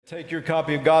Take your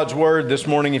copy of God's Word this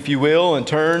morning, if you will, and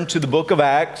turn to the book of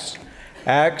Acts,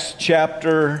 Acts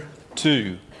chapter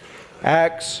 2.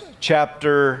 Acts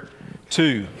chapter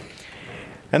 2.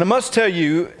 And I must tell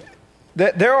you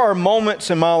that there are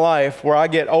moments in my life where I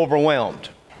get overwhelmed.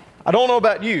 I don't know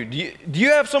about you. Do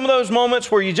you have some of those moments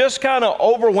where you just kind of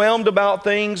overwhelmed about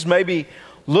things, maybe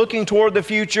looking toward the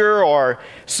future or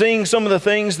seeing some of the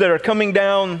things that are coming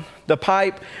down the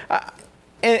pipe?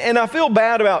 And I feel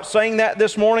bad about saying that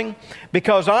this morning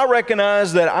because I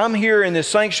recognize that I'm here in this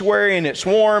sanctuary and it's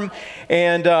warm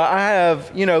and I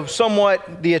have,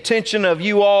 somewhat the attention of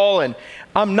you all, and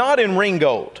I'm not in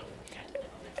Ringgold.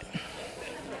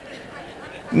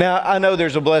 Now, I know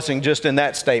there's a blessing just in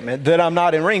that statement that I'm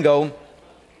not in Ringgold,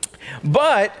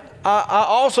 but I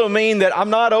also mean that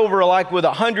I'm not over like with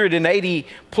 180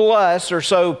 plus or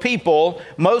so people,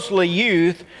 mostly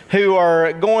youth, who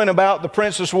are going about the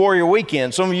Princess Warrior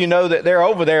weekend. Some of you know that they're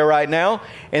over there right now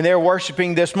and they're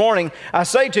worshiping this morning. I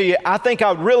say to you, I think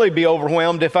I'd really be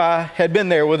overwhelmed if I had been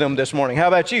there with them this morning. How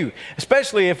about you?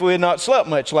 Especially if we had not slept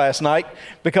much last night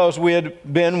because we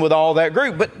had been with all that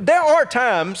group. But there are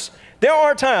times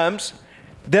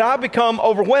that I become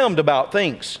overwhelmed about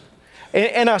things.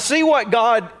 And I see what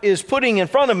God is putting in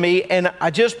front of me, and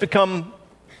I just become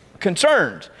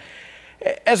concerned.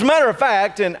 As a matter of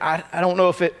fact, and I don't know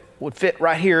if it would fit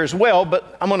right here as well,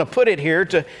 but I'm going to put it here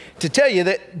to tell you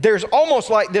that there's almost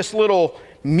like this little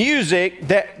music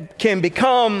that can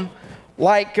become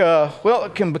like,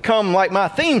 it can become like my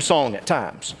theme song at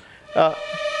times.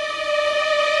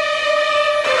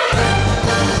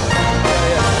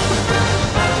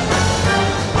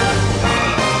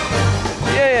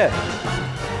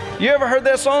 You ever heard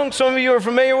that song? Some of you are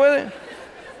familiar with it?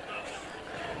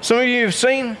 Some of you have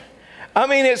seen? I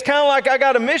mean, it's kind of like I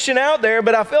got a mission out there,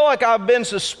 but I feel like I've been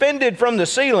suspended from the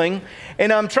ceiling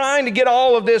and I'm trying to get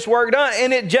all of this work done,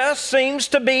 and it just seems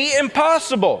to be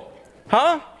impossible.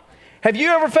 Huh? Have you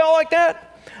ever felt like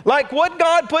that? Like what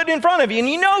God put in front of you. And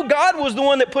you know God was the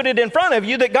one that put it in front of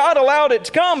you, that God allowed it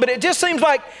to come, but it just seems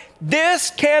like this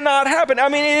cannot happen. I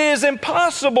mean, it is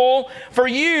impossible for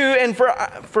you and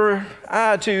for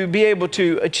I to be able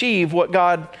to achieve what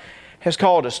God has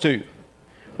called us to.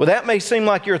 Well, that may seem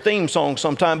like your theme song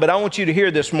sometime, but I want you to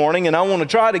hear this morning, and I want to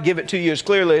try to give it to you as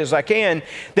clearly as I can,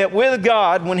 that with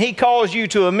God, when He calls you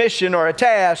to a mission or a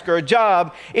task or a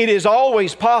job, it is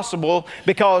always possible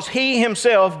because He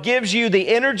Himself gives you the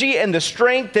energy and the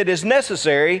strength that is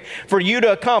necessary for you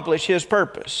to accomplish His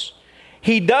purpose.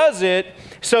 He does it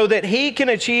so that He can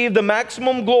achieve the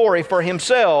maximum glory for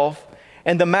Himself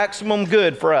and the maximum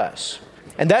good for us.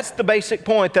 And that's the basic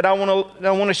point that I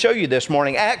want to show you this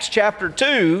morning. Acts chapter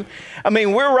 2,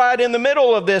 we're right in the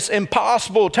middle of this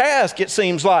impossible task, it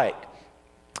seems like.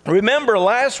 Remember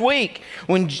last week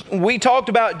when we talked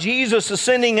about Jesus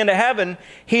ascending into heaven,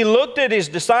 He looked at His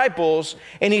disciples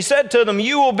and He said to them,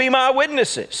 "You will be my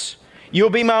witnesses. You'll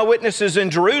be my witnesses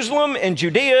in Jerusalem, in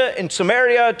Judea, in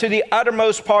Samaria, to the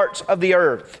uttermost parts of the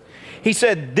earth." He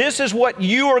said, this is what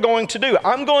you are going to do.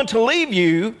 I'm going to leave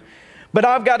you, but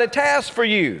I've got a task for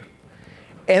you.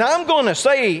 And I'm going to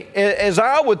say, as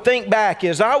I would think back,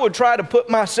 as I would try to put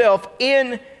myself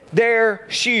in their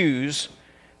shoes,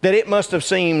 that it must have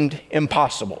seemed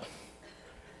impossible.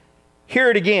 Hear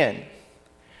it again.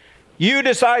 You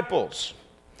disciples,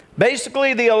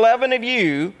 basically the 11 of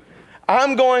you,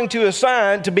 I'm going to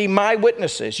assign to be my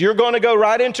witnesses. You're going to go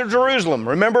right into Jerusalem.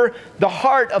 Remember, the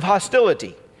heart of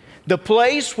hostility. The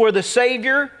place where the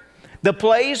Savior, the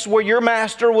place where your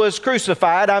master was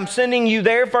crucified, I'm sending you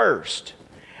there first.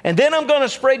 And then I'm going to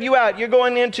spread you out. You're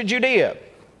going into Judea.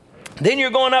 Then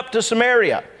you're going up to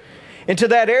Samaria, into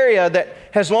that area that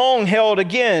has long held,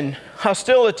 again,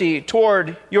 hostility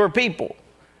toward your people.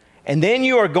 And then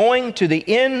you are going to the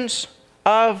ends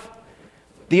of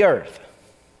the earth.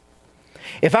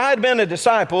 If I had been a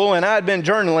disciple and I had been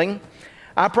journaling,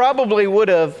 I probably would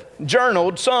have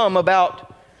journaled some about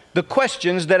the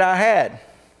questions that I had,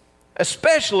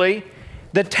 especially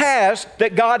the task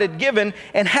that God had given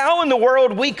and how in the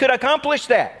world we could accomplish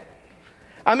that.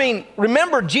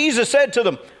 Remember Jesus said to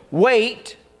them,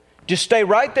 wait, just stay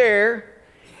right there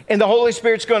and the Holy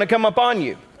Spirit's going to come upon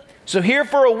you. So here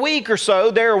for a week or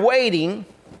so, they're waiting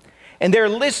and they're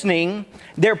listening,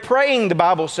 they're praying, the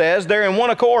Bible says, they're in one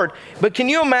accord. But can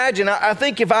you imagine, I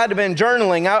think if I'd have been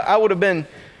journaling, I would have been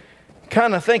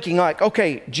kind of thinking like,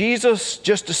 okay, Jesus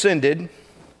just ascended,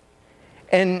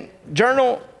 and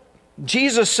journal,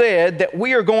 Jesus said that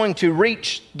we are going to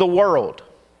reach the world.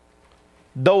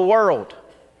 The world.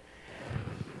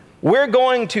 We're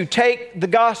going to take the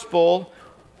gospel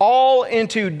all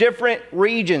into different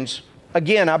regions.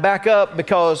 Again, I back up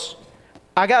because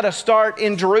I got to start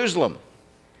in Jerusalem,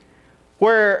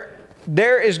 where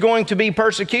there is going to be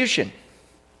persecution.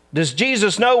 Does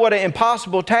Jesus know what an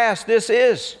impossible task this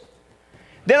is?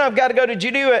 Then I've got to go to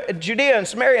Judea and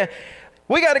Samaria.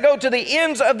 We got to go to the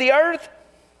ends of the earth.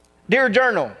 Dear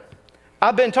Journal,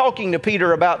 I've been talking to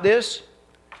Peter about this.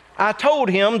 I told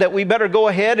him that we better go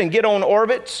ahead and get on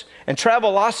Orbitz and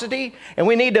Travelocity, and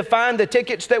we need to find the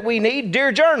tickets that we need.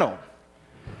 Dear Journal,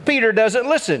 Peter doesn't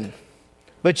listen,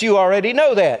 but you already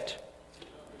know that.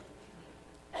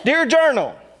 Dear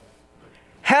Journal,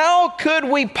 how could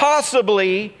we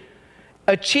possibly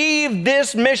achieve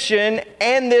this mission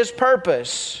and this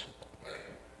purpose?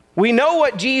 We know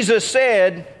what Jesus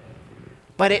said,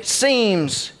 but it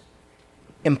seems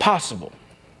impossible.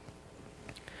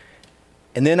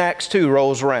 And then Acts 2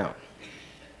 rolls around.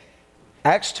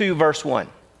 Acts 2 verse 1.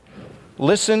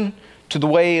 Listen to the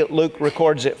way Luke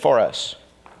records it for us.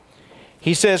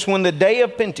 He says, when the day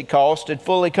of Pentecost had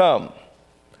fully come,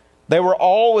 they were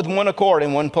all with one accord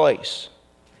in one place.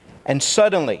 And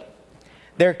suddenly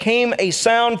there came a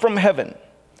sound from heaven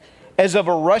as of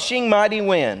a rushing mighty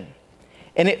wind,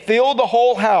 and it filled the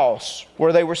whole house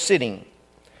where they were sitting.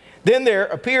 Then there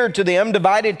appeared to them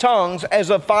divided tongues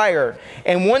as of fire,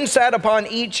 and one sat upon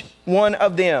each one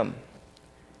of them.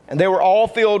 And they were all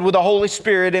filled with the Holy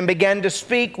Spirit and began to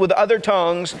speak with other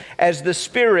tongues as the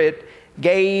Spirit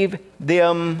gave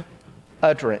them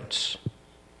utterance.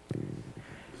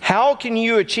 How can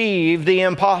you achieve the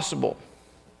impossible?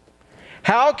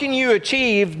 How can you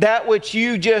achieve that which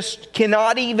you just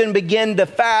cannot even begin to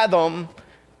fathom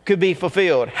could be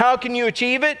fulfilled? How can you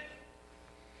achieve it?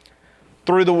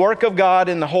 Through the work of God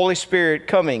and the Holy Spirit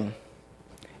coming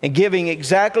and giving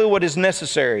exactly what is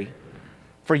necessary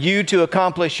for you to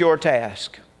accomplish your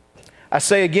task. I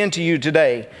say again to you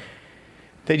today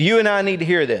that you and I need to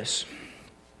hear this.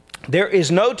 There is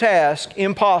no task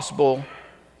impossible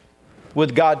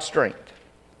with God's strength.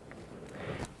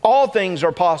 All things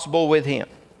are possible with Him.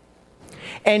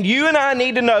 And you and I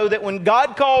need to know that when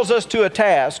God calls us to a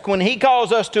task, when He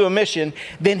calls us to a mission,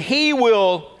 then He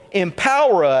will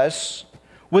empower us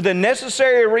with the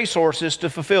necessary resources to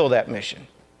fulfill that mission.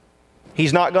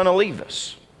 He's not going to leave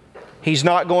us. He's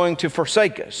not going to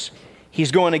forsake us.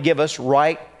 He's going to give us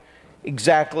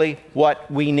exactly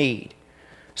what we need.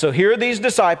 So here are these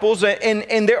disciples,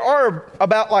 and there are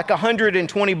about like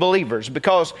 120 believers,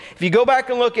 because if you go back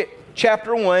and look at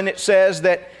chapter 1, it says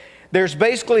that there's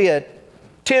basically a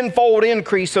tenfold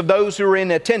increase of those who are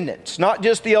in attendance. Not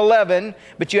just the 11,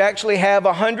 but you actually have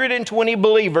 120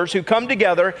 believers who come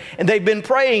together, and they've been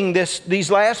praying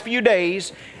these last few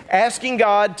days, asking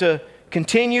God to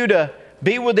continue to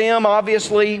be with them,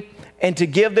 obviously, and to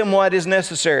give them what is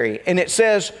necessary. And it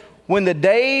says, when the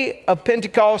day of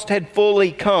Pentecost had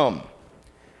fully come.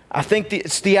 I think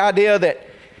it's the idea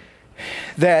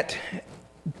that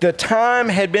the time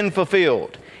had been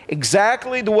fulfilled.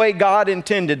 Exactly the way God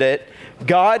intended it,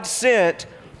 God sent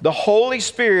the Holy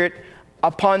Spirit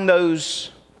upon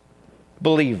those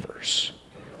believers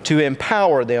to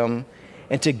empower them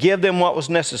and to give them what was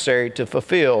necessary to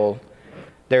fulfill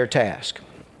their task.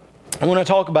 I want to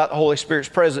talk about the Holy Spirit's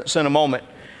presence in a moment,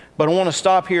 but I want to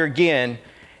stop here again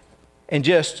and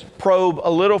just probe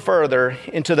a little further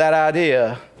into that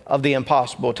idea of the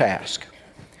impossible task.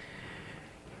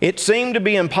 It seemed to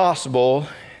be impossible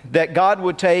that God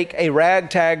would take a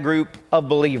ragtag group of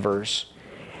believers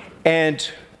and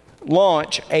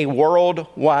launch a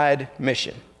worldwide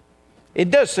mission.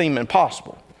 It does seem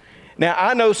impossible. Now,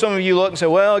 I know some of you look and say,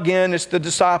 well, again, it's the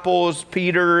disciples,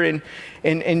 Peter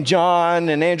and John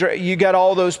and Andrew. You got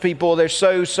all those people. They're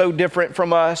so different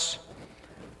from us.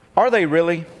 Are they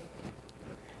really?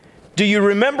 Do you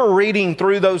remember reading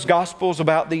through those Gospels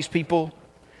about these people?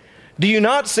 Do you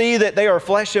not see that they are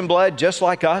flesh and blood just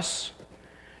like us?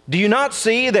 Do you not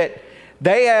see that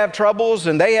they have troubles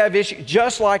and they have issues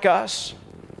just like us?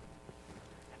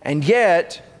 And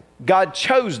yet, God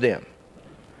chose them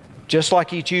just like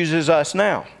He chooses us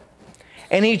now.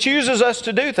 And He chooses us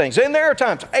to do things. And there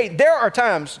are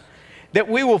times that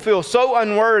we will feel so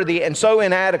unworthy and so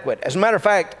inadequate. As a matter of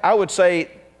fact, I would say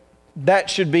that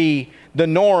should be the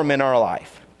norm in our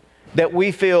life, that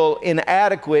we feel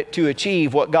inadequate to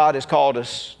achieve what God has called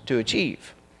us to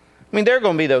achieve. I mean, there are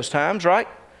going to be those times, right?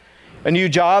 A new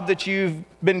job that you've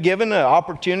been given, an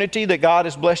opportunity that God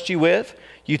has blessed you with.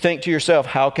 You think to yourself,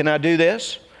 how can I do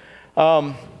this?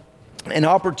 An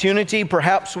opportunity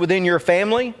perhaps within your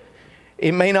family.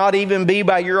 It may not even be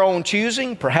by your own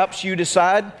choosing. Perhaps you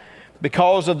decide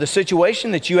because of the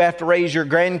situation that you have to raise your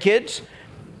grandkids.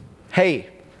 Hey,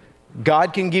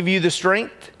 God can give you the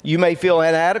strength. You may feel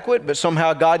inadequate, but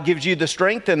somehow God gives you the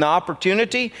strength and the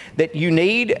opportunity that you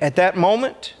need at that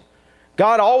moment.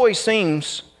 God always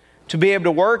seems to be able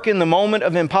to work in the moment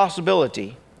of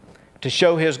impossibility to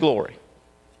show His glory.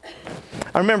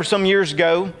 I remember some years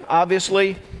ago,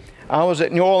 obviously, I was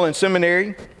at New Orleans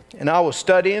Seminary, and I was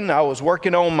studying. I was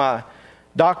working on my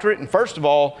doctorate. And first of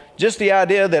all, just the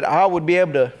idea that I would be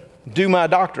able to do my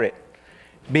doctorate,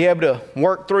 be able to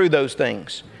work through those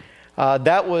things.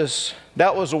 That was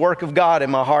a work of God in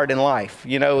my heart and life,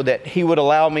 that He would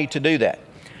allow me to do that.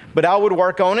 But I would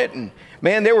work on it, and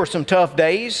man, there were some tough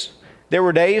days. There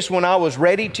were days when I was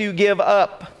ready to give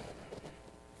up.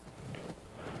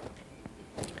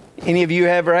 Any of you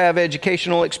ever have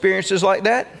educational experiences like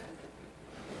that?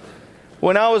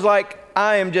 When I was like,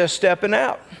 I am just stepping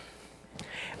out.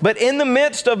 But in the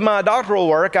midst of my doctoral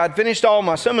work, I'd finished all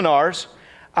my seminars.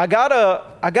 I got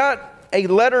a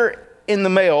letter in the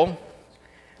mail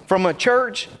from a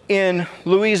church in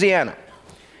Louisiana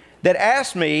that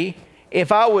asked me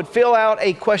if I would fill out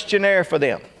a questionnaire for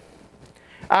them.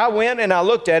 I went and I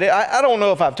looked at it. I don't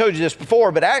know if I've told you this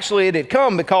before, but actually it had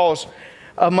come because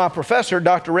of my professor,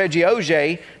 Dr. Reggie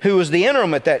Auger, who was the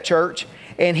interim at that church,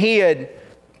 and he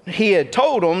had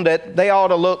told them that they ought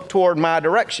to look toward my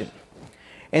direction.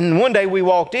 And one day we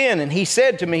walked in and he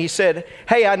said to me,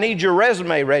 hey, I need your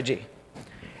resume, Reggie.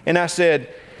 And I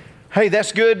said, hey,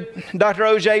 that's good, Dr.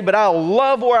 Auger, but I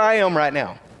love where I am right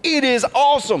now. It is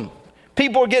awesome.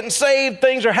 People are getting saved.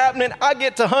 Things are happening. I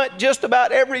get to hunt just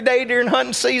about every day during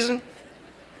hunting season.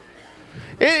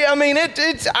 I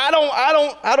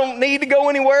don't need to go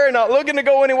anywhere. Not looking to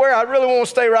go anywhere. I really want to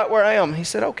stay right where I am. He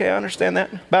said, okay, I understand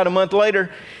that. About a month later,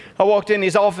 I walked in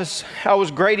his office. I was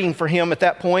grading for him at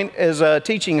that point as a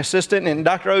teaching assistant, and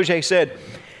Dr. Auger said,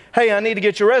 hey, I need to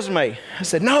get your resume. I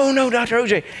said, no, Dr.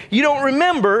 Auger, you don't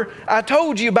remember. I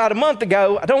told you about a month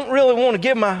ago, I don't really want to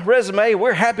give my resume.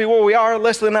 We're happy where we are.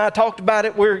 Leslie and I talked about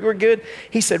it. We're good.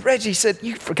 He said, Reggie,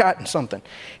 you've forgotten something.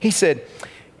 He said,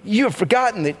 you have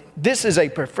forgotten that this is a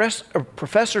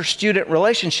professor-student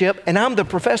relationship, and I'm the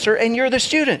professor and you're the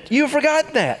student. You've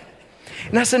forgotten that.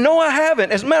 And I said, no, I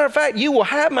haven't. As a matter of fact, you will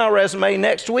have my resume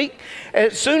next week.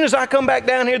 As soon as I come back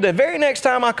down here, the very next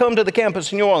time I come to the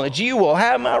campus in New Orleans, you will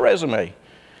have my resume.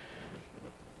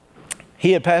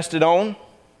 He had passed it on.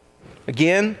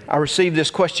 Again, I received this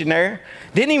questionnaire.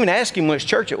 Didn't even ask him which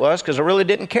church it was because I really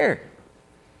didn't care.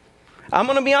 I'm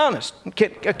going to be honest.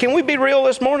 Can we be real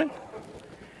this morning?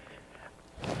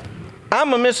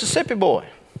 I'm a Mississippi boy.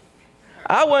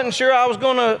 I wasn't sure I was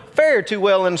going to fare too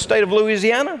well in the state of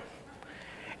Louisiana.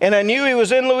 And I knew he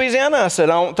was in Louisiana. I said,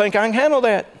 I don't think I can handle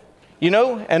that.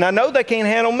 And I know they can't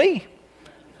handle me.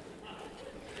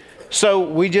 So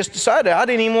we just decided I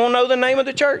didn't even want to know the name of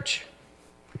the church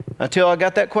until I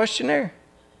got that questionnaire.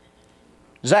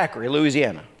 Zachary,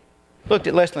 Louisiana. Looked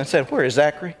at Leslie and said, where is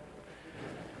Zachary?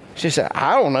 She said,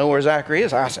 I don't know where Zachary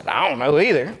is. I said, I don't know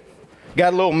either.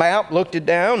 Got a little map, looked it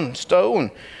down and stole,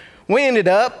 and we ended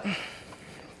up,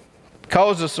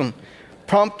 because of some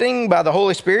prompting by the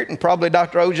Holy Spirit and probably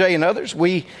Dr. Auger and others,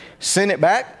 we sent it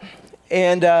back,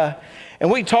 and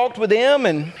we talked with them,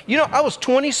 and I was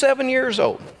 27 years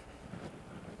old.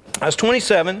 I was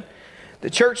 27. The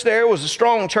church there was a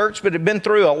strong church, but it had been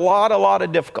through a lot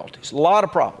of difficulties, a lot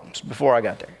of problems before I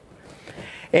got there.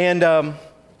 And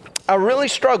I really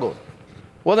struggled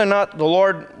whether or not the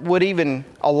Lord would even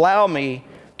allow me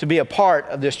to be a part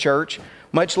of this church,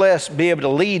 much less be able to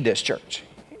lead this church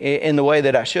in the way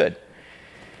that I should.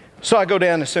 So I go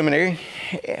down to seminary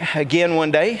again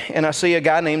one day, and I see a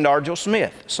guy named Argel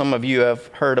Smith. Some of you have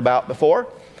heard about before.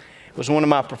 It was one of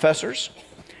my professors.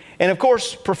 And of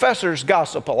course, professors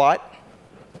gossip a lot.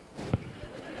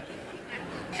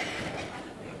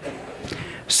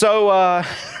 So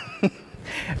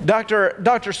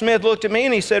Dr. Smith looked at me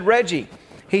and he said, Reggie,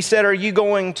 he said, are you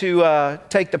going to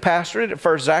take the pastorate at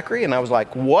First Zachary? And I was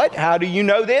like, what? How do you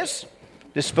know this?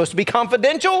 This is supposed to be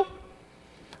confidential?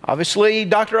 Obviously,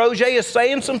 Dr. Auger is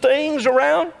saying some things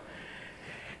around.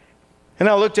 And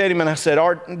I looked at him and I said,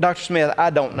 Dr. Smith, I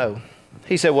don't know.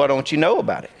 He said, why don't you know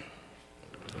about it?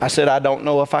 I said, I don't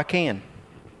know if I can.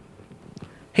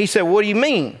 He said, what do you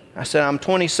mean? I said, I'm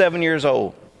 27 years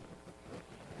old.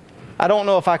 I don't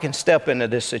know if I can step into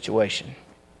this situation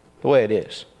the way it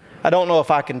is. I don't know if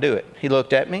I can do it. He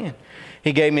looked at me and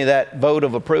he gave me that vote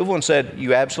of approval and said,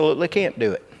 you absolutely can't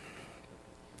do it.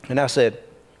 And I said,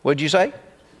 what'd you say?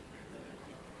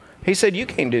 He said, you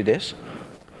can't do this.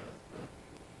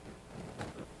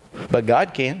 But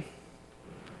God can.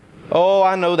 Oh,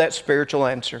 I know that spiritual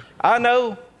answer. I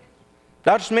know.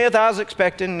 Dr. Smith, I was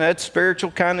expecting that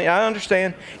spiritual kind of, I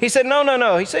understand. He said,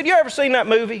 no. He said, you ever seen that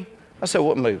movie? I said,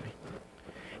 what movie?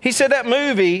 He said, that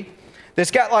movie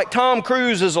that's got like Tom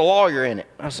Cruise as a lawyer in it.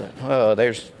 I said, well,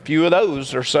 there's a few of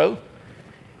those or so.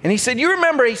 And he said, you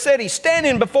remember, he said he's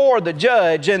standing before the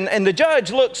judge, and the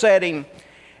judge looks at him,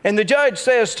 and the judge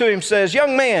says to him, says,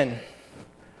 young man,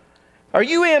 are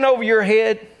you in over your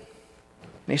head?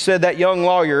 And he said, that young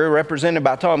lawyer, represented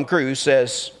by Tom Cruise,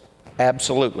 says,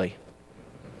 absolutely.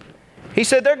 He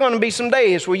said, there are going to be some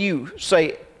days where you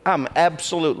say, I'm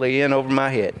absolutely in over my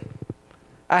head.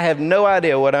 I have no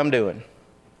idea what I'm doing.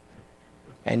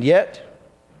 And yet,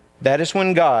 that is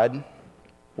when God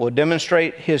will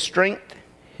demonstrate His strength,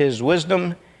 His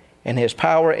wisdom, and His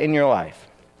power in your life.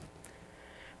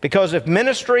 Because if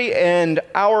ministry and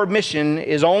our mission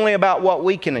is only about what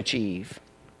we can achieve,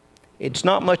 it's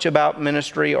not much about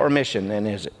ministry or mission then,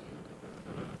 is it?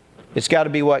 It's got to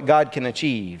be what God can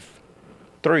achieve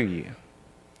through you.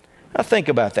 Now think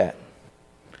about that.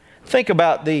 Think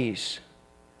about these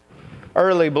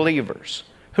early believers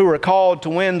who were called to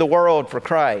win the world for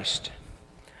Christ,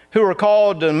 who were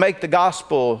called to make the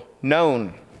gospel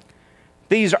known.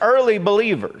 These early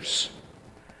believers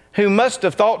who must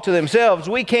have thought to themselves,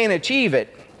 we can't achieve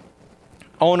it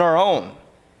on our own.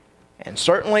 And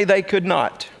certainly they could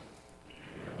not.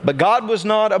 But God was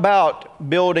not about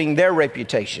building their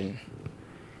reputation.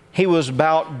 He was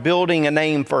about building a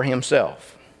name for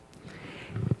Himself.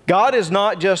 God is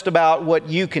not just about what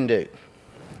you can do.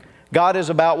 God is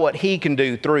about what He can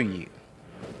do through you.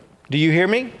 Do you hear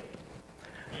me?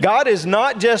 God is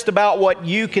not just about what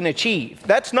you can achieve.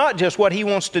 That's not just what He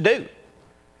wants to do.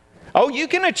 Oh, you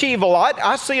can achieve a lot.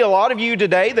 I see a lot of you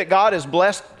today that God has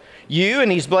blessed you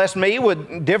and He's blessed me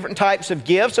with different types of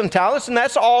gifts and talents, and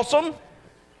that's awesome.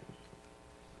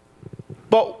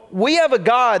 But we have a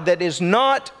God that is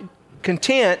not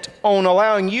content on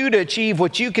allowing you to achieve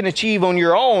what you can achieve on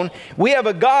your own. We have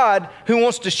a God who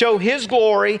wants to show His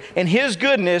glory and His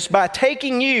goodness by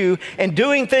taking you and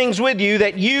doing things with you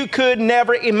that you could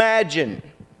never imagine.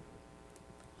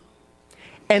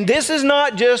 And this is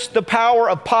not just the power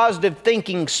of positive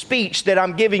thinking speech that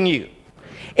I'm giving you.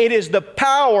 It is the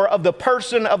power of the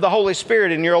person of the Holy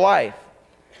Spirit in your life.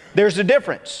 There's a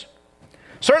difference.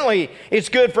 Certainly, it's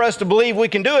good for us to believe we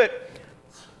can do it,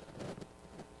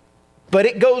 but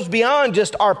it goes beyond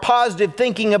just our positive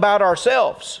thinking about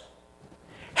ourselves.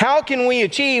 How can we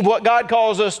achieve what God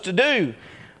calls us to do?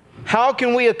 How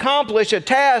can we accomplish a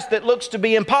task that looks to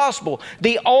be impossible?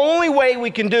 The only way we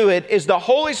can do it is the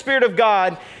Holy Spirit of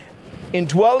God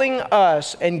indwelling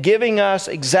us and giving us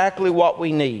exactly what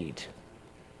we need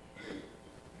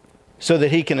so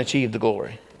that He can achieve the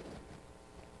glory.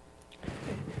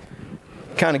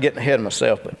 Kind of getting ahead of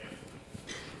myself, but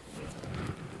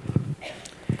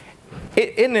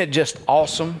isn't it just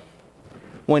awesome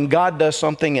when God does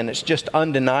something and it's just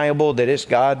undeniable that it's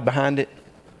God behind it?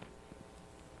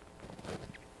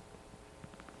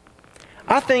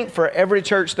 I think for every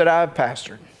church that I've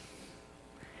pastored,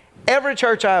 every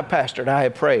church I've pastored, I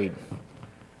have prayed,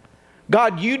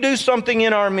 God, you do something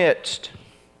in our midst.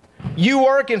 You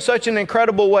work in such an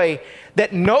incredible way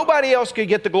that nobody else could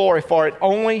get the glory for it.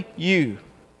 Only you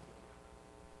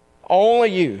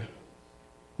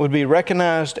would be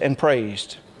recognized and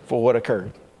praised for what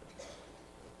occurred.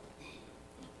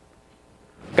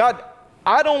 God,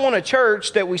 I don't want a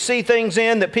church that we see things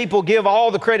in that people give all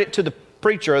the credit to the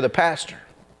preacher or the pastor.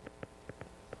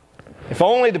 If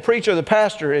only the preacher or the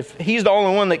pastor, if he's the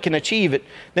only one that can achieve it,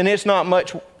 then it's not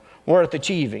much worth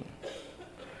achieving.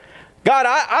 God,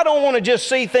 I don't want to just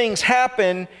see things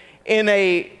happen in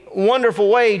a wonderful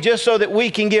way just so that we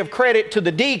can give credit to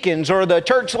the deacons or the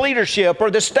church leadership or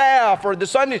the staff or the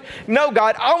Sunday. No,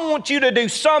 God, I want you to do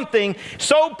something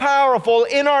so powerful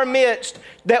in our midst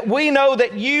that we know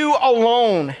that you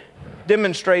alone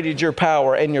demonstrated your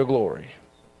power and your glory.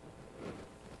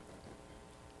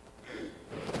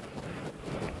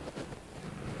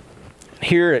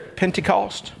 Here at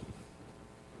Pentecost,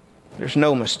 there's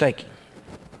no mistaking.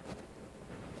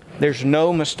 There's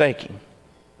no mistaking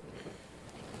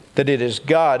that it is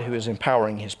God who is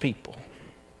empowering His people.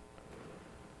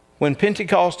 When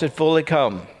Pentecost had fully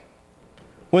come,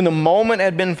 when the moment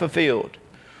had been fulfilled,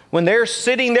 when they're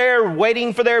sitting there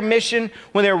waiting for their mission,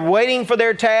 when they're waiting for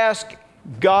their task,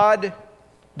 God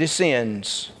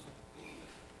descends.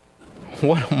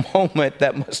 What a moment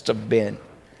that must have been.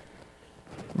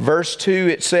 Verse 2,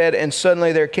 it said, and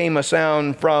suddenly there came a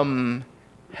sound from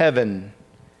heaven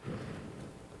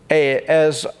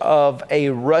as of a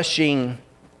rushing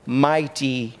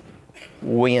mighty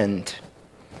wind.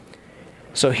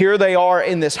 So here they are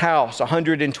in this house,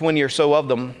 120 or so of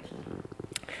them.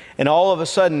 And all of a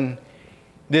sudden,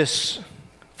 this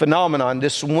phenomenon,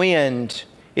 this wind,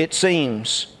 it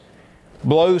seems,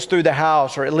 blows through the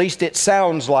house, or at least it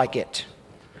sounds like it.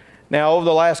 Now, over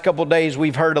the last couple of days,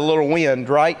 we've heard a little wind,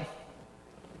 right?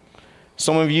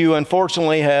 Some of you,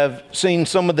 unfortunately, have seen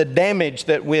some of the damage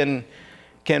that wind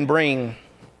can bring.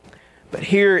 But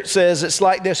here it says it's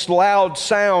like this loud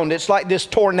sound. It's like this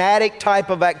tornadic type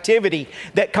of activity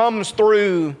that comes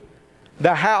through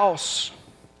the house,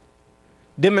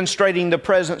 demonstrating the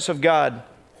presence of God.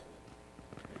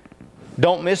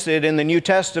 Don't miss it. In the New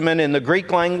Testament, in the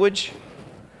Greek language,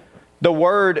 the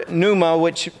word pneuma,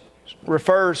 which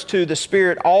refers to the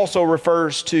Spirit, also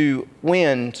refers to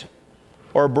wind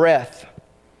or breath.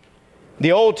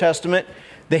 The Old Testament,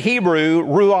 the Hebrew,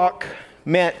 ruach,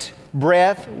 meant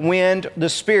breath, wind, the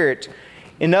Spirit.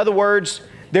 In other words,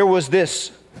 there was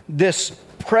this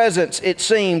presence, it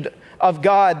seemed, of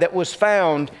God that was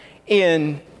found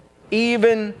in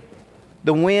even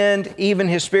the wind, even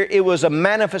His Spirit. It was a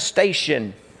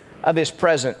manifestation of His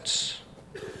presence.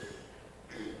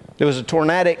 There was a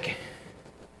tornadic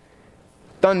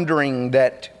thundering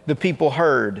that the people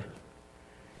heard.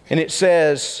 And it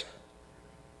says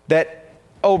that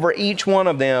over each one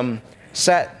of them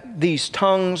sat these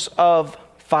tongues of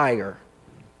fire.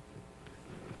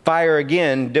 Fire,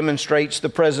 again, demonstrates the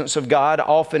presence of God.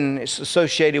 Often it's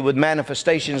associated with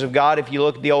manifestations of God. If you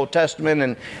look at the Old Testament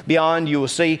and beyond, you will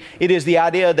see it is the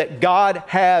idea that God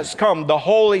has come. The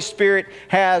Holy Spirit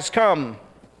has come.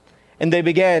 And they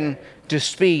began to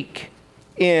speak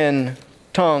in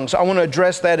tongues. I want to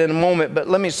address that in a moment, but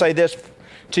let me say this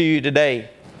to you today.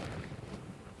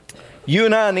 You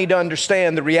and I need to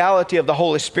understand the reality of the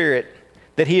Holy Spirit,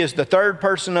 that He is the third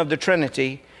person of the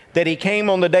Trinity, that He came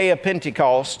on the day of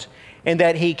Pentecost, and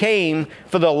that He came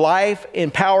for the life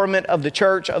empowerment of the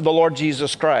church of the Lord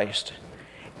Jesus Christ,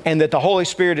 and that the Holy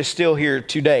Spirit is still here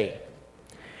today.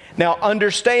 Now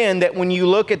understand that when you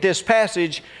look at this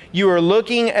passage, you are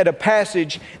looking at a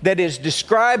passage that is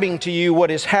describing to you what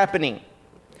is happening.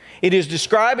 It is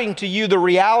describing to you the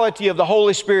reality of the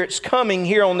Holy Spirit's coming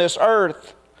here on this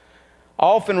earth. I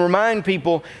often remind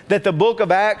people that the book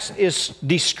of Acts is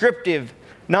descriptive,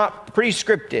 not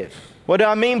prescriptive. What do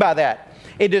I mean by that?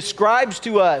 It describes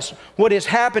to us what is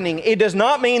happening. It does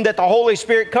not mean that the Holy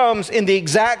Spirit comes in the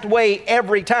exact way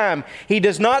every time. He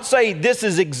does not say this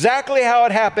is exactly how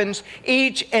it happens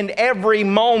each and every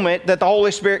moment that the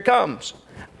Holy Spirit comes.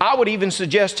 I would even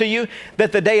suggest to you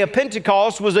that the day of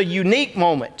Pentecost was a unique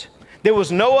moment. There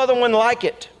was no other one like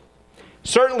it.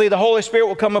 Certainly the Holy Spirit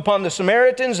will come upon the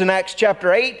Samaritans in Acts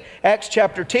chapter 8. Acts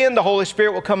chapter 10, the Holy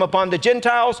Spirit will come upon the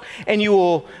Gentiles, and you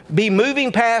will be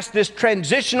moving past this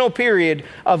transitional period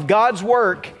of God's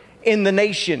work in the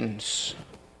nations.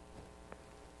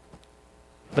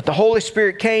 But the Holy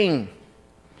Spirit came.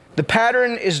 The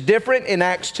pattern is different in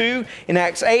Acts 2, in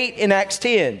Acts 8, in Acts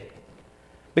 10.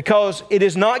 Because it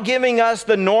is not giving us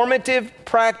the normative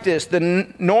practice,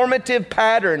 the normative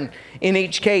pattern in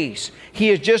each case. He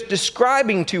is just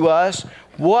describing to us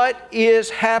what is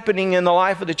happening in the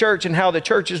life of the church and how the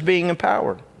church is being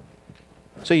empowered.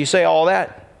 So you say all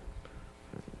that.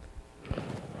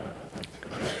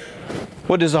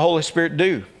 What does the Holy Spirit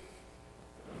do?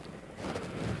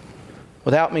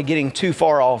 Without me getting too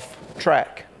far off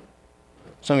track.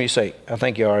 Some of you say, I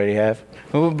think you already have.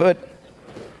 But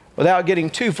without getting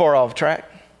too far off track,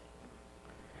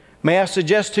 may I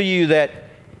suggest to you that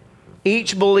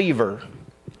each believer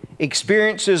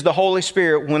experiences the Holy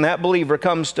Spirit when that believer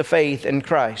comes to faith in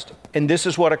Christ. And this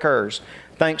is what occurs.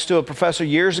 Thanks to a professor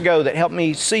years ago that helped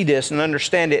me see this and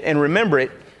understand it and remember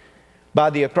it by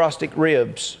the acrostic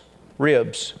ribs.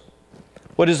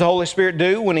 What does the Holy Spirit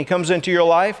do when He comes into your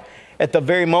life? At the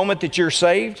very moment that you're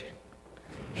saved,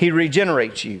 He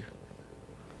regenerates you.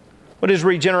 What does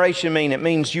regeneration mean? It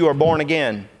means you are born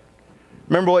again.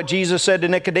 Remember what Jesus said to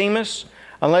Nicodemus?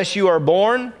 Unless you are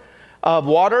born of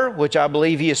water, which I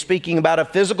believe He is speaking about a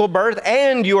physical birth,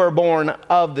 and you are born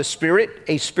of the Spirit,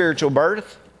 a spiritual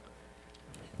birth,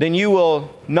 then you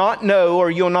will not know, or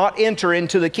you'll not enter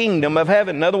into the kingdom of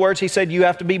heaven. In other words, He said you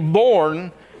have to be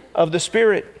born of the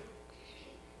Spirit.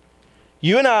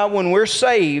 You and I, when we're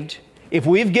saved, if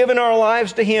we've given our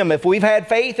lives to Him, if we've had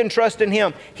faith and trust in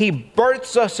Him, He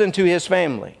births us into His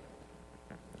family.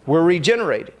 We're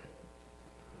regenerated.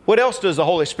 What else does the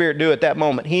Holy Spirit do at that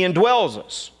moment? He indwells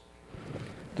us.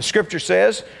 The Scripture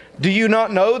says, do you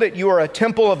not know that you are a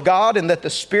temple of God and that the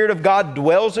Spirit of God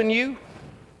dwells in you?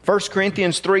 1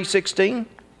 Corinthians 3:16.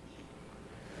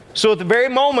 So at the very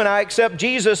moment I accept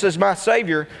Jesus as my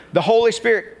Savior, the Holy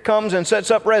Spirit comes and sets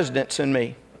up residence in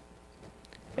me.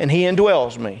 And He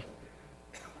indwells me.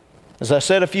 As I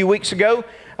said a few weeks ago,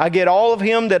 I get all of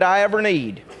Him that I ever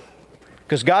need.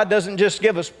 Because God doesn't just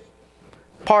give us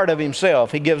part of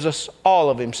Himself. He gives us all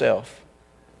of Himself.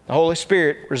 The Holy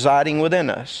Spirit residing within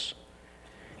us.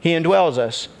 He indwells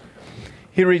us.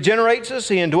 He regenerates us.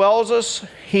 He indwells us.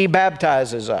 He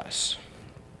baptizes us.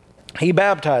 He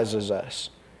baptizes us.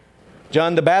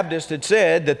 John the Baptist had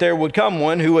said that there would come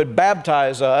one who would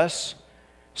baptize us,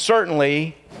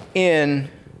 certainly in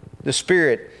the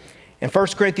Spirit. And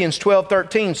 1 Corinthians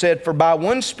 12:13 said, "For by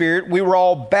one Spirit we were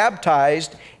all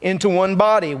baptized into one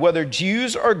body, whether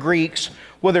Jews or Greeks,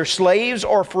 whether slaves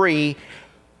or free,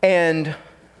 and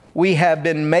we have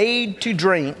been made to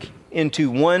drink into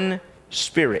one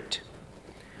Spirit."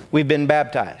 We've been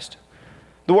baptized.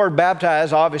 The word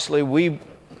baptized, obviously, we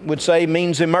would say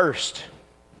means immersed.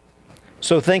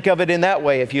 So think of it in that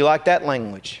way if you like that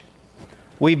language.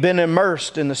 We've been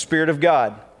immersed in the Spirit of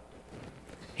God.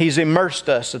 He's immersed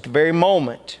us at the very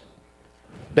moment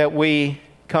that we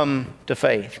come to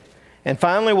faith. And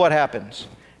finally, what happens?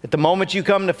 At the moment you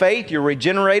come to faith, you're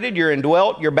regenerated, you're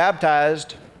indwelt, you're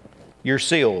baptized, you're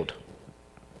sealed.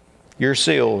 You're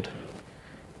sealed.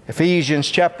 Ephesians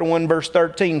chapter 1 verse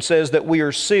 13 says that we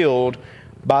are sealed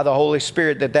by the Holy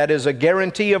Spirit, that is a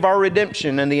guarantee of our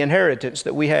redemption and the inheritance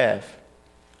that we have.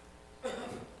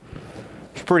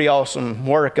 It's pretty awesome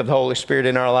work of the Holy Spirit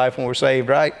in our life when we're saved,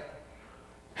 right?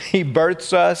 He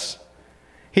births us.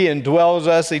 He indwells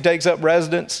us. He takes up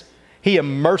residence. He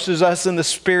immerses us in the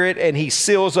Spirit, and He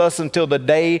seals us until the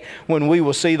day when we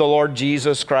will see the Lord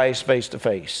Jesus Christ face to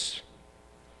face.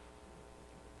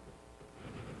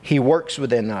 He works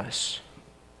within us,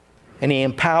 and He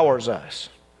empowers us.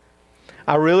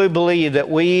 I really believe that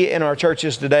we in our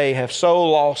churches today have so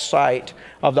lost sight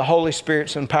of the Holy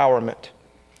Spirit's empowerment.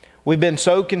 We've been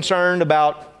so concerned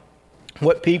about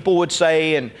what people would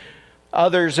say and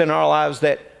others in our lives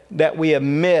that we have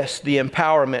missed the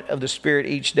empowerment of the Spirit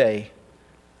each day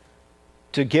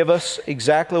to give us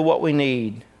exactly what we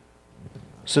need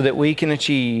so that we can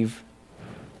achieve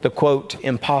the, quote,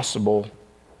 impossible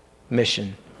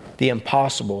mission, the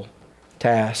impossible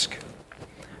task.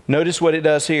 Notice what it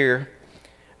does here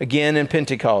again in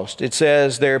Pentecost. It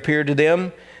says, "There appeared to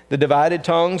them the divided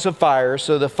tongues of fire,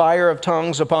 so the fire of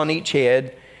tongues upon each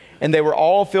head, and they were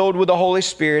all filled with the Holy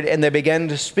Spirit, and they began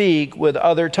to speak with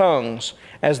other tongues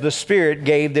as the Spirit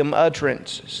gave them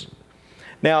utterances."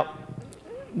 Now,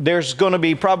 there's going to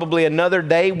be probably another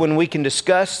day when we can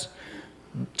discuss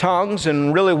tongues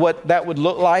and really what that would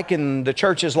look like in the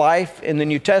church's life in the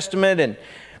New Testament.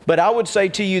 But I would say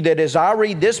to you that as I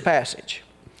read this passage,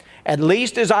 at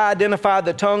least as I identify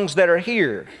the tongues that are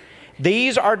here,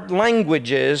 these are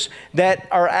languages that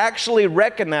are actually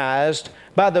recognized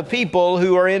by the people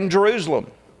who are in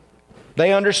Jerusalem.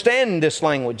 They understand this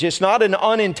language. It's not an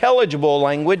unintelligible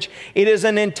language. It is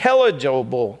an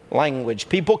intelligible language.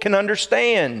 People can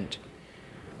understand.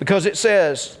 Because it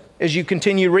says, as you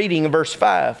continue reading in verse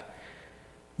 5,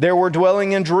 "There were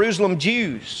dwelling in Jerusalem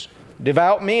Jews,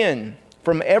 devout men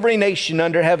from every nation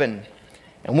under heaven.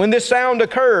 And when this sound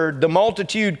occurred, the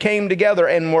multitude came together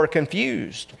and were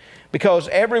confused, because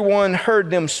everyone heard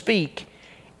them speak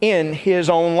in his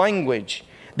own language.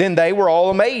 Then they were all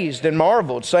amazed and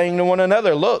marveled, saying to one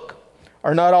another, 'Look,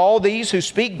 are not all these who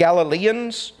speak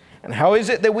Galileans? And how is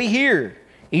it that we hear,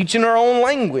 each in our own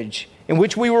language, in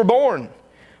which we were born?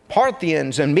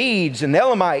 Parthians and Medes and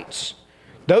Elamites,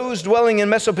 those dwelling in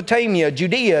Mesopotamia,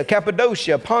 Judea,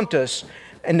 Cappadocia, Pontus,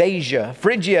 and Asia,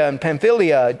 Phrygia and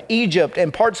Pamphylia, Egypt,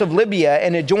 and parts of Libya,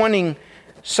 and adjoining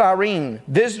Cyrene,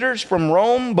 visitors from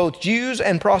Rome, both Jews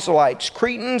and proselytes,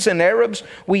 Cretans and Arabs,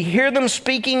 we hear them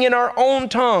speaking in our own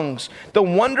tongues the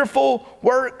wonderful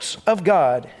works of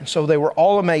God.' And so they were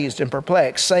all amazed and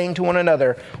perplexed, saying to one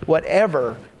another,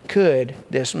 'Whatever could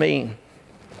this mean?'"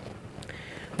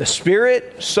 The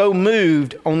Spirit so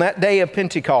moved on that day of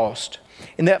Pentecost,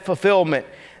 in that fulfillment,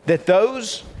 that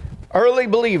those early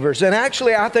believers, and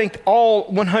actually I think all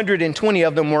 120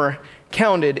 of them were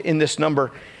counted in this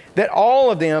number, that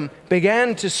all of them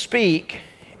began to speak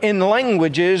in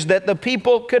languages that the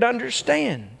people could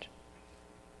understand.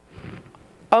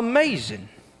 Amazing.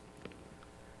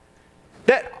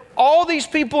 That all these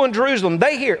people in Jerusalem,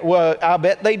 they hear, well, I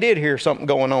bet they did hear something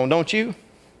going on, don't you?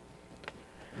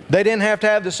 They didn't have to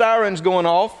have the sirens going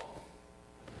off.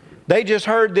 They just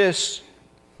heard this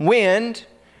wind.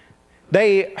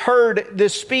 They heard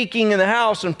this speaking in the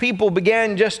house, and people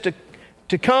began just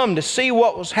to come to see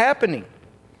what was happening,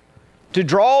 to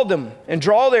draw them and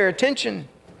draw their attention.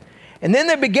 And then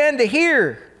they began to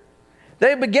hear.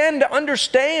 They began to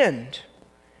understand.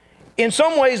 In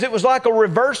some ways, it was like a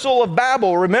reversal of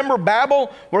Babel. Remember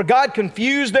Babel, where God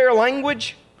confused their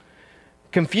language?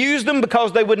 Confused them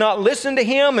because they would not listen to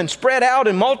Him and spread out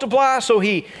and multiply, so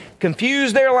He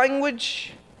confused their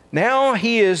language. Now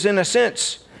He is, in a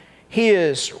sense, He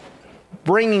is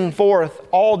bringing forth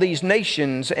all these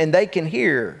nations, and they can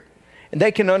hear and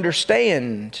they can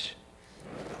understand.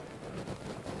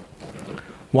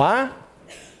 Why?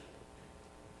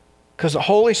 Because the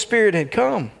Holy Spirit had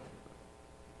come.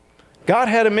 God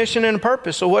had a mission and a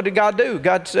purpose. So what did God do?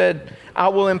 God said, I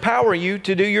will empower you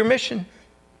to do your mission.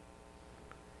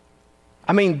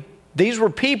 I mean, these were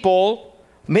people,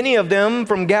 many of them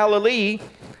from Galilee,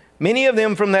 many of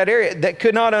them from that area that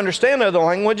could not understand other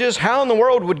languages. How in the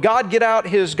world would God get out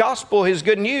His gospel, His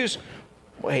good news?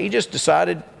 Well, He just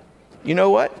decided, you know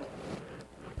what?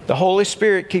 The Holy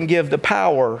Spirit can give the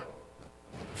power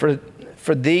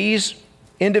for these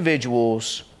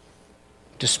individuals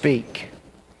to speak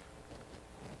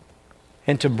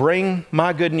and to bring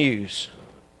my good news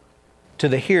to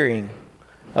the hearing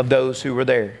of those who were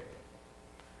there.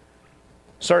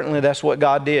 Certainly that's what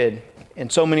God did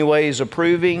in so many ways,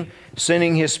 approving,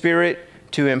 sending His Spirit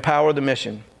to empower the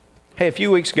mission. Hey, a few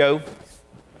weeks ago,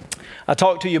 I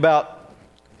talked to you about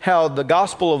how the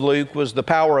Gospel of Luke was the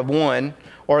power of one,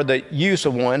 or the use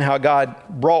of one, how God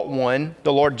brought one,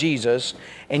 the Lord Jesus,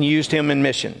 and used Him in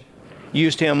mission,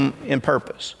 used Him in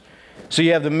purpose. So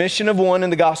you have the mission of one in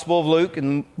the Gospel of Luke.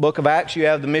 In the book of Acts, you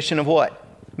have the mission of what?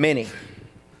 Many.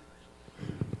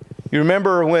 You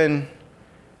remember when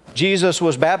Jesus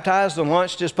was baptized and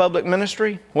launched His public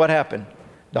ministry? What happened?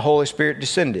 The Holy Spirit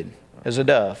descended as a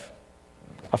dove,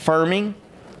 affirming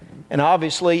and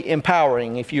obviously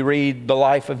empowering if you read the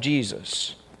life of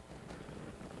Jesus.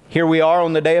 Here we are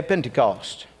on the day of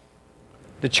Pentecost.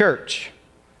 The church,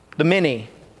 the many.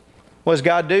 What does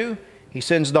God do? He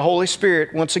sends the Holy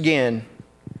Spirit once again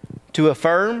to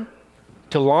affirm,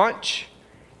 to launch,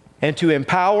 and to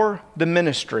empower the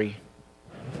ministry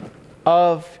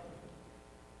of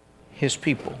His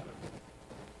people.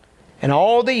 And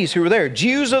all these who were there,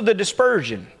 Jews of the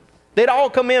dispersion, they'd all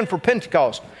come in for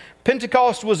Pentecost.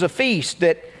 Pentecost was a feast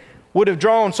that would have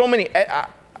drawn so many.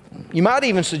 You might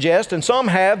even suggest, and some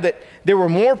have, that there were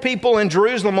more people in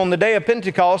Jerusalem on the day of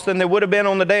Pentecost than there would have been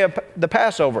on the day of the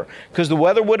Passover, because the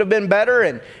weather would have been better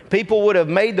and people would have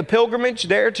made the pilgrimage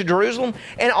there to Jerusalem.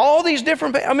 And all these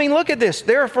different, I mean, look at this.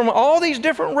 They're from all these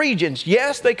different regions.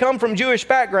 Yes, they come from Jewish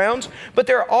backgrounds, but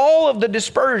they're all of the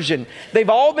dispersion. They've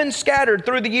all been scattered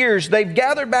through the years. They've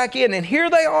gathered back in, and here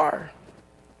they are.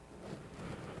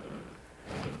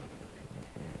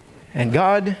 And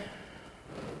God,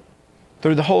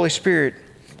 through the Holy Spirit,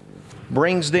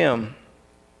 brings them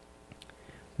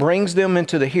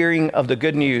into the hearing of the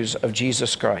good news of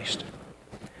Jesus Christ.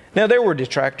 Now, there were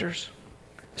detractors.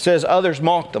 It says others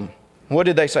mocked them. What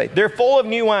did they say? They're full of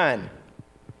new wine.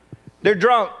 They're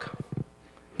drunk.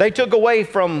 They took away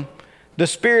from the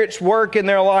Spirit's work in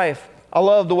their life. I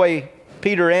love the way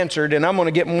Peter answered, and I'm going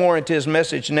to get more into his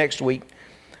message next week.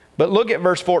 But look at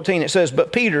verse 14. It says,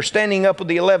 but Peter, standing up with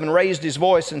the 11, raised his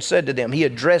voice and said to them, he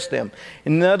addressed them.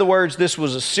 In other words, this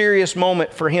was a serious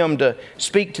moment for him to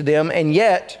speak to them. And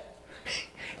yet,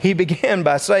 he began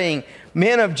by saying,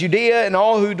 men of Judea and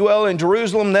all who dwell in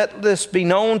Jerusalem, let this be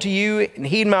known to you and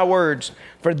heed my words.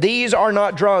 For these are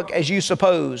not drunk as you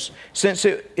suppose, since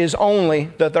it is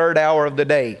only the third hour of the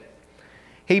day.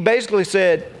 He basically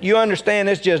said, you understand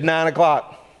it's just 9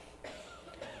 o'clock.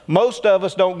 Most of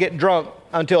us don't get drunk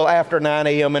until after 9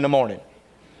 a.m. in the morning.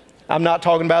 I'm not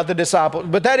talking about the disciples,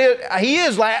 but he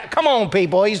is like, come on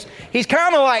people. He's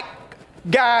kind of like,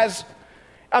 guys,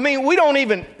 I mean,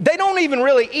 they don't even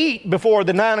really eat before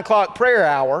the 9 o'clock prayer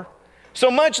hour.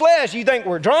 So much less you think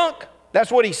we're drunk.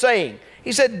 That's what he's saying.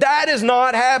 He said, that is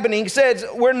not happening. He says,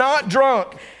 we're not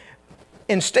drunk.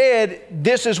 Instead,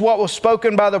 this is what was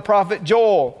spoken by the prophet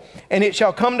Joel. And it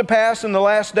shall come to pass in the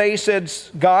last days,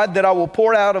 says God, that I will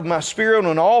pour out of my Spirit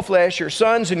on all flesh. Your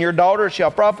sons and your daughters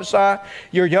shall prophesy.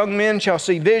 Your young men shall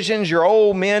see visions. Your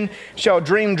old men shall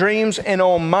dream dreams. And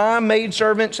on my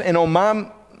maidservants and on my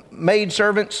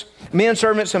maidservants, men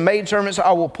servants and maidservants,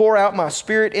 I will pour out my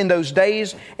Spirit in those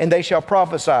days, and they shall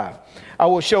prophesy. I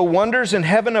will show wonders in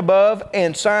heaven above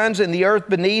and signs in the earth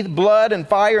beneath, blood and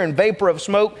fire and vapor of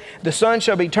smoke. The sun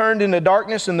shall be turned into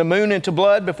darkness and the moon into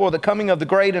blood before the coming of the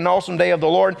great and awesome day of the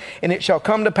Lord. And it shall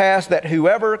come to pass that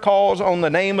whoever calls on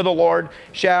the name of the Lord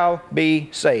shall be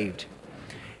saved.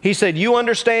 He said, you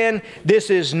understand, this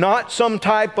is not some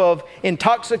type of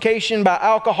intoxication by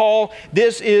alcohol.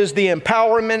 This is the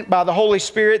empowerment by the Holy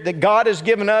Spirit that God has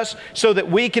given us so that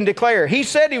we can declare. He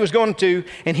said he was going to,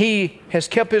 and he has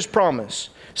kept his promise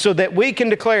so that we can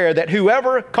declare that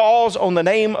whoever calls on the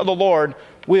name of the Lord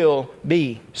will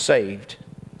be saved.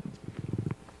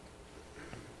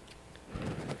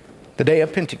 The day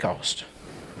of Pentecost.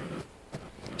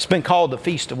 It's been called the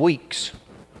Feast of Weeks.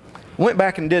 Went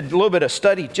back and did a little bit of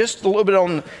study, just a little bit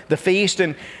on the feast.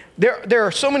 And there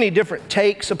are so many different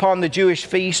takes upon the Jewish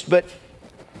feast, but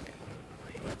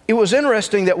it was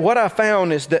interesting that what I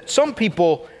found is that some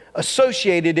people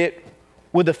associated it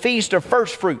with the Feast of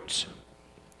First Fruits.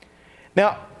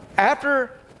 Now,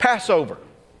 after Passover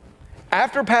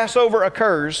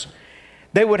occurs,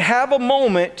 they would have a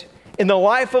moment in the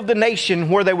life of the nation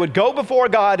where they would go before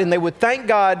God and they would thank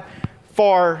God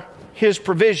for His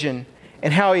provision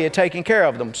and how He had taken care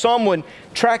of them. Some would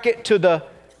track it to the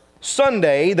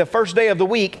Sunday, the first day of the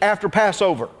week after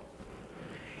Passover.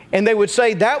 And they would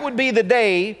say that would be the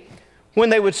day when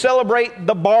they would celebrate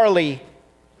the barley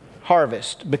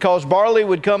harvest, because barley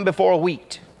would come before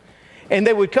wheat. And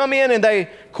they would come in and they,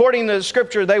 according to the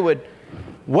scripture, they would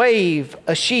wave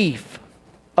a sheaf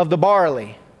of the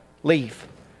barley leaf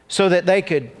so that they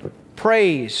could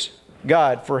praise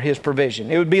God for His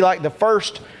provision. It would be like the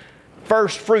first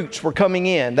fruits were coming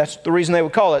in. That's the reason they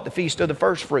would call it the Feast of the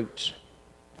First Fruits.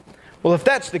 Well, if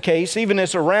that's the case, even if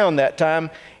it's around that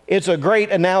time, it's a great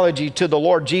analogy to the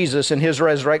Lord Jesus and His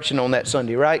resurrection on that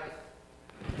Sunday, right?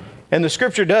 And the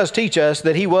scripture does teach us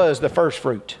that He was the first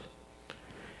fruit,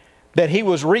 that He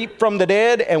was reaped from the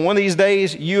dead, and one of these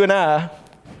days, you and I,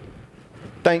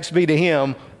 thanks be to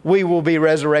Him, we will be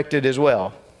resurrected as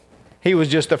well. He was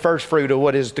just the first fruit of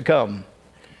what is to come.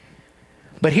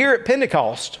 But here at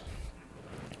Pentecost,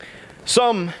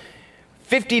 some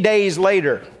 50 days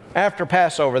later, after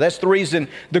Passover, that's the reason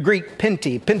the Greek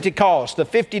Pentecost, the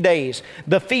 50 days,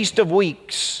 the Feast of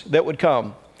Weeks that would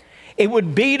come. It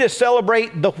would be to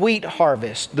celebrate the wheat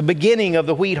harvest, the beginning of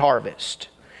the wheat harvest.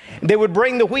 They would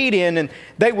bring the wheat in and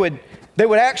they would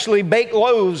actually bake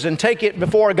loaves and take it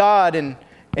before God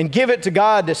and give it to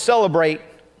God to celebrate,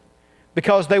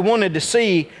 because they wanted to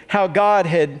see how God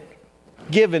had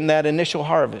given that initial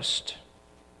harvest.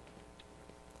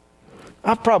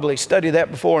 I've probably studied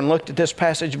that before and looked at this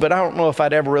passage, but I don't know if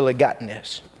I'd ever really gotten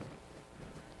this.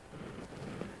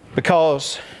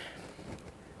 Because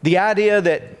the idea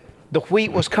that the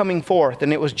wheat was coming forth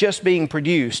and it was just being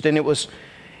produced and it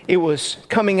was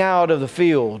coming out of the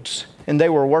fields and they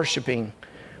were worshiping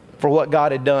for what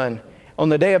God had done. On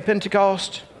the day of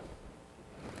Pentecost,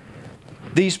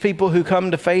 these people who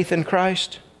come to faith in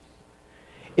Christ,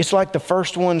 it's like the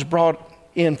first ones brought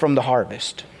in from the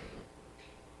harvest.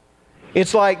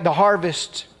 It's like the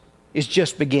harvest is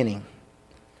just beginning.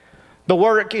 The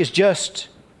work is just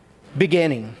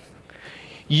beginning.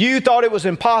 You thought it was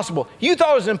impossible. You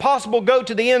thought it was impossible to go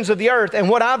to the ends of the earth. And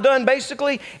what I've done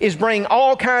basically is bring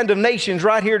all kinds of nations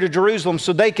right here to Jerusalem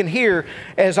so they can hear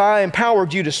as I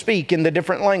empowered you to speak in the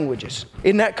different languages.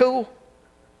 Isn't that cool?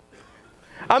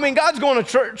 I mean, God's going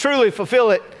to truly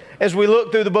fulfill it as we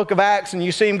look through the book of Acts and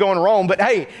you see Him going to Rome. But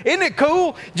hey, isn't it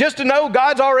cool just to know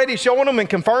God's already showing them and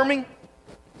confirming?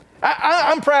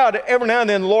 I'm proud every now and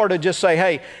then the Lord will just say,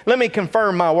 hey, let me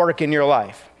confirm my work in your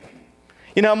life.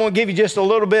 You know, I'm going to give you just a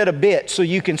little bit of bits so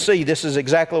you can see this is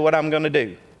exactly what I'm going to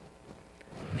do.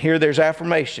 Here there's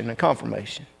affirmation and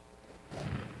confirmation.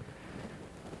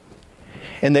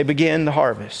 And they begin the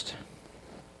harvest.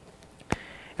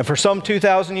 And for some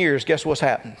 2,000 years, guess what's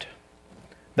happened?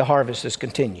 The harvest has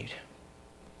continued.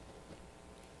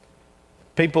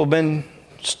 People have been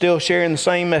still sharing the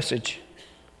same message.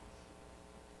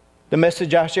 The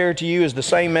message I share to you is the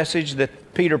same message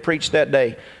that Peter preached that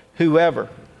day. Whoever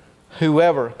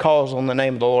calls on the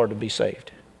name of the Lord to be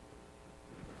saved.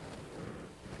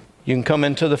 You can come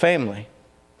into the family.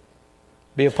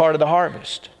 Be a part of the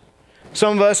harvest.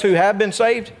 Some of us who have been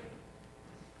saved,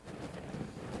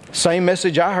 same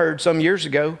message I heard some years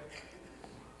ago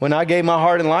when I gave my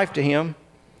heart and life to Him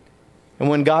and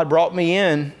when God brought me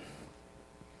in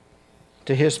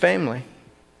to His family.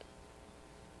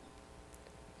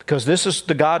 Because this is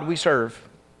the God we serve.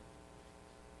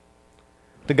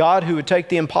 The God who would take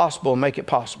the impossible and make it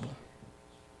possible.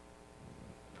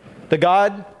 The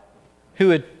God who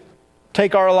would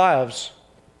take our lives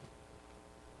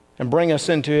and bring us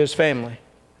into His family.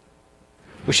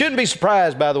 We shouldn't be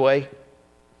surprised, by the way,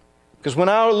 because when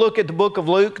I look at the book of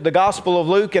Luke, the Gospel of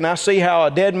Luke, and I see how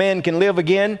a dead man can live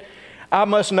again, I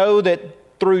must know that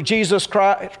through Jesus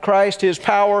Christ, His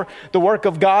power, the work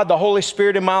of God, the Holy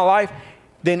Spirit in my life,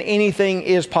 then anything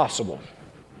is possible.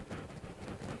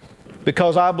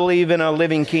 Because I believe in a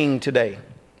living King today.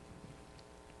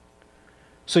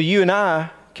 So you and I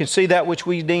can see that which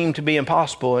we deem to be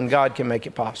impossible, and God can make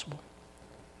it possible.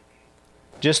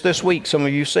 Just this week, some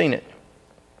of you have seen it.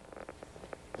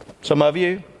 Some of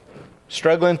you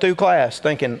struggling through class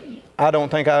thinking, I don't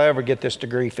think I'll ever get this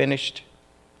degree finished.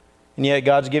 And yet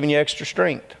God's giving you extra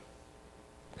strength,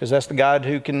 because that's the God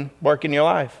who can work in your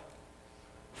life.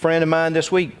 A friend of mine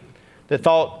this week that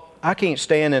thought, I can't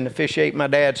stand and officiate my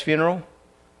dad's funeral.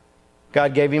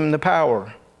 God gave him the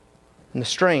power and the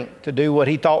strength to do what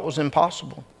he thought was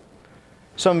impossible.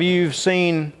 Some of you have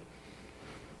seen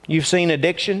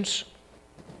addictions.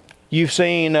 You've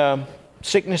seen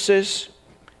sicknesses.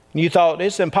 You thought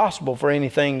it's impossible for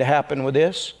anything to happen with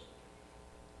this.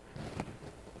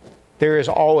 There is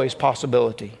always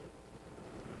possibility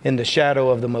in the shadow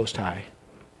of the Most High.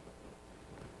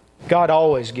 God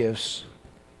always gives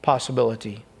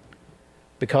possibility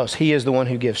because He is the one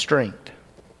who gives strength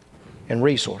and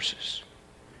resources.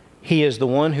 He is the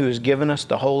one who has given us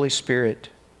the Holy Spirit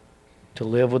to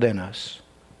live within us.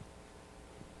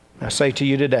 I say to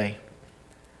you today,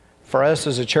 for us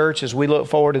as a church, as we look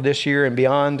forward to this year and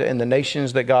beyond and the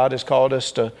nations that God has called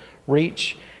us to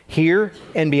reach here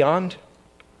and beyond,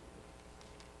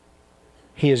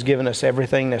 He has given us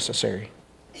everything necessary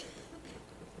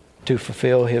to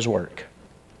fulfill His work.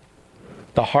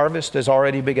 The harvest has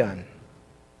already begun.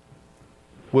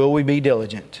 Will we be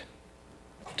diligent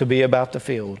to be about the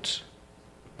fields,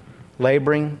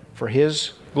 laboring for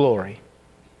His glory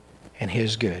and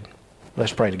His good?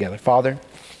 Let's pray together. Father,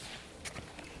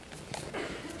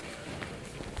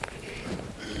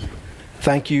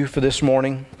 thank you for this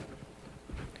morning.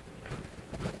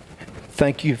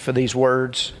 Thank you for these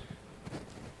words.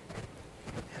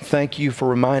 Thank you for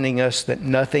reminding us that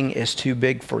nothing is too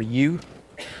big for you,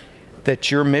 that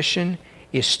your mission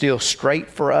is still straight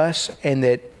for us, and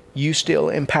that you still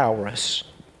empower us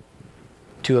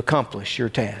to accomplish your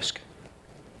task.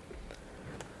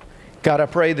 God, I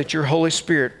pray that your Holy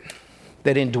Spirit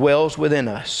that indwells within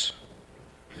us,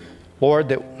 Lord,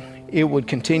 that it would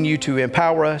continue to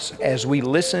empower us as we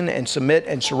listen and submit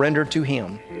and surrender to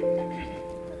Him,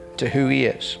 to who He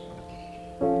is.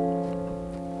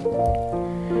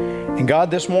 And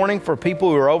God, this morning, for people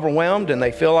who are overwhelmed and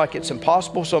they feel like it's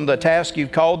impossible, some of the tasks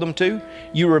you've called them to,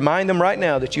 you remind them right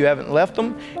now that you haven't left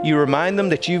them. You remind them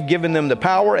that you've given them the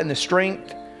power and the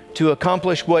strength to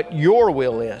accomplish what your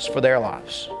will is for their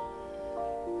lives.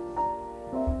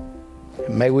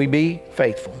 And may we be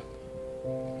faithful.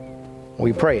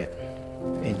 We pray it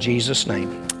in Jesus'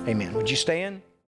 name. Amen. Would you stand?